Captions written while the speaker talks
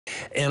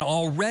And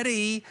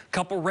already a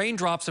couple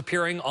raindrops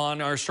appearing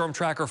on our Storm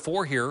Tracker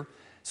 4 here.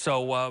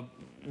 So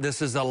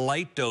this is a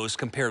light dose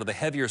compared to the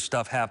heavier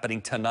stuff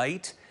happening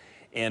tonight.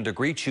 And to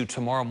greet you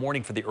tomorrow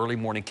morning for the early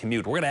morning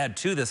commute. We're going to add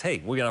to this, hey,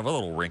 we're going to have a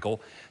little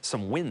wrinkle,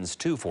 some winds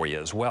too for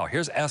you as well.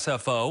 Here's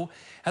SFO.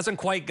 Hasn't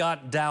quite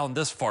got down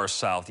this far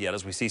south yet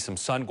as we see some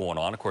sun going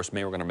on. Of course,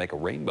 maybe we're going to make a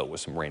rainbow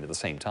with some rain at the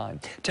same time.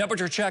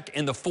 Temperature check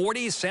in the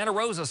 40s. Santa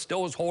Rosa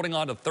still is holding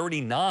on to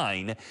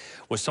 39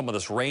 with some of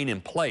this rain in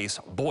place.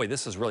 Boy,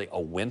 this is really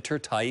a winter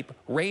type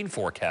rain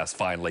forecast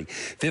finally.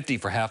 50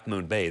 for Half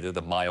Moon Bay. They're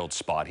the mild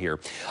spot here.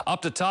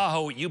 Up to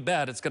Tahoe, you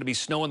bet it's going to be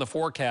snow in the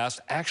forecast.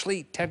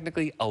 Actually,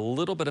 technically a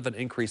little bit of an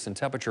increase in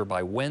temperature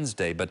by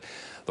Wednesday, but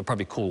they'll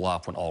probably cool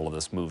off when all of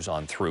this moves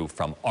on through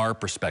from our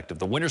perspective.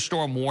 The winter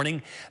storm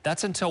warning,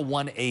 that's until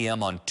 1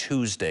 a.m. on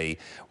Tuesday.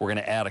 We're going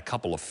to add a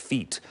couple of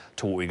feet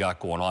to what we got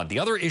going on. The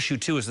other issue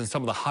too is in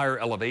some of the higher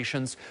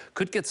elevations,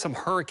 could get some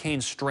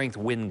hurricane strength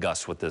wind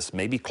gusts with this,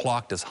 maybe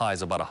clocked as high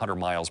as about 100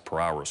 miles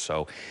per hour.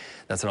 So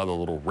that's another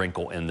little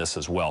wrinkle in this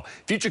as well.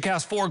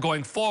 Futurecast 4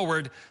 going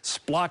forward,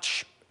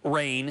 splotch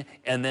rain,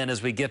 and then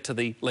as we get to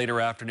the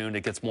later afternoon,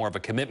 it gets more of a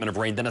commitment of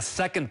rain. Then a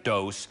second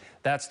dose,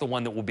 that's the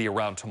one that will be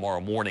around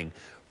tomorrow morning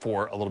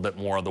for a little bit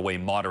more of the way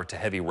moderate to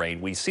heavy rain.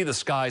 We see the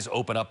skies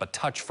open up a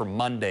touch for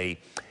Monday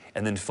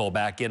and then fill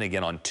back in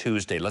again on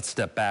Tuesday. Let's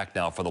step back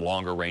now for the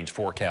longer range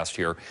forecast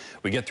here.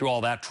 We get through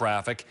all that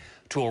traffic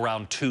to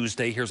around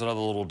Tuesday. Here's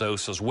another little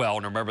dose as well.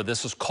 And remember,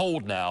 this is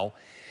cold now,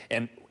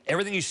 and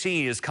everything you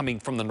see is coming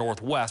from the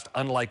northwest,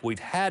 unlike we've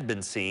had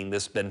been seeing.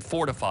 This been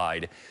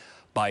fortified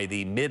by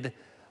the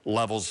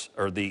mid-levels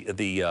or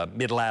the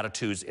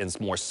mid-latitudes and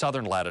more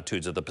southern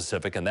latitudes of the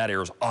Pacific, and that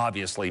air is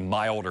obviously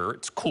milder.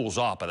 It cools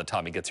off by the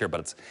time it gets here,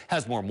 but it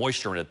has more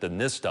moisture in it than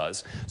this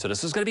does. So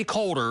this is going to be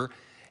colder,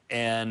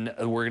 and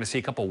we're going to see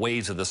a couple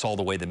waves of this all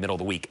the way to the middle of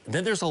the week.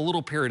 Then there's a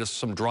little period of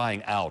some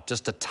drying out,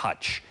 just a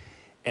touch,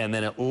 and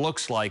then it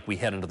looks like we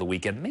head into the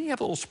weekend. May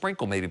have a little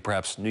sprinkle, maybe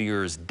perhaps New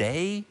Year's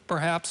Day,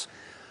 perhaps.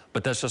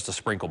 But that's just a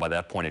sprinkle by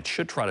that point. It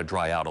should try to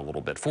dry out a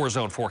little bit.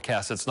 4-zone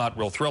forecast, it's not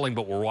real thrilling,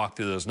 but we'll walk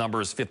through those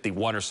numbers.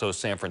 51 or so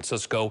San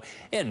Francisco,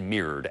 and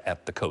mirrored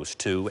at the coast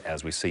too,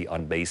 as we see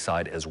on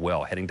Bayside as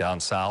well. Heading down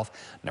south,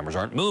 numbers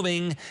aren't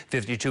moving.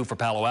 52 for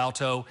Palo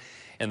Alto.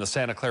 In the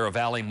Santa Clara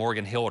Valley,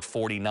 Morgan Hill at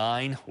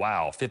 49.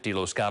 Wow, 50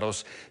 Los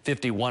Gatos,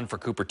 51 for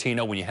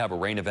Cupertino. When you have a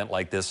rain event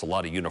like this, a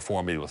lot of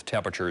uniformity with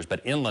temperatures,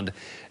 but inland,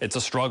 it's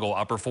a struggle.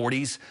 Upper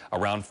 40s,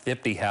 around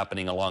 50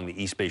 happening along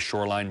the East Bay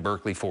shoreline.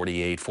 Berkeley,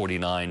 48,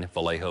 49,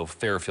 Vallejo,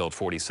 Fairfield,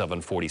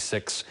 47,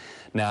 46,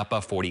 Napa,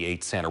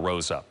 48, Santa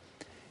Rosa.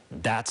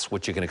 That's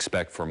what you can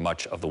expect for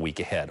much of the week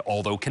ahead,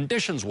 although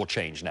conditions will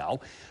change now.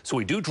 So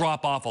we do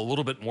drop off a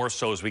little bit more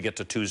so as we get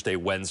to Tuesday,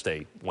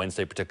 Wednesday.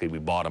 Wednesday particularly,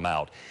 we bottom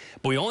out.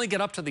 But we only get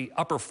up to the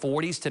upper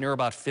 40s to near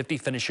about 50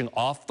 finishing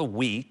off the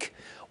week.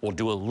 We'll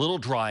do a little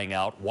drying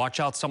out. Watch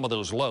out some of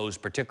those lows,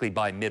 particularly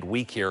by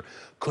midweek here.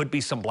 Could be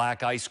some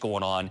black ice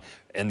going on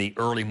in the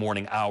early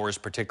morning hours,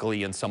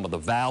 particularly in some of the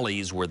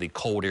valleys where the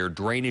cold air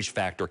drainage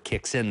factor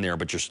kicks in there,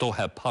 but you still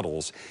have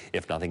puddles,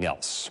 if nothing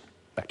else.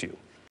 Back to you.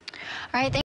 All right.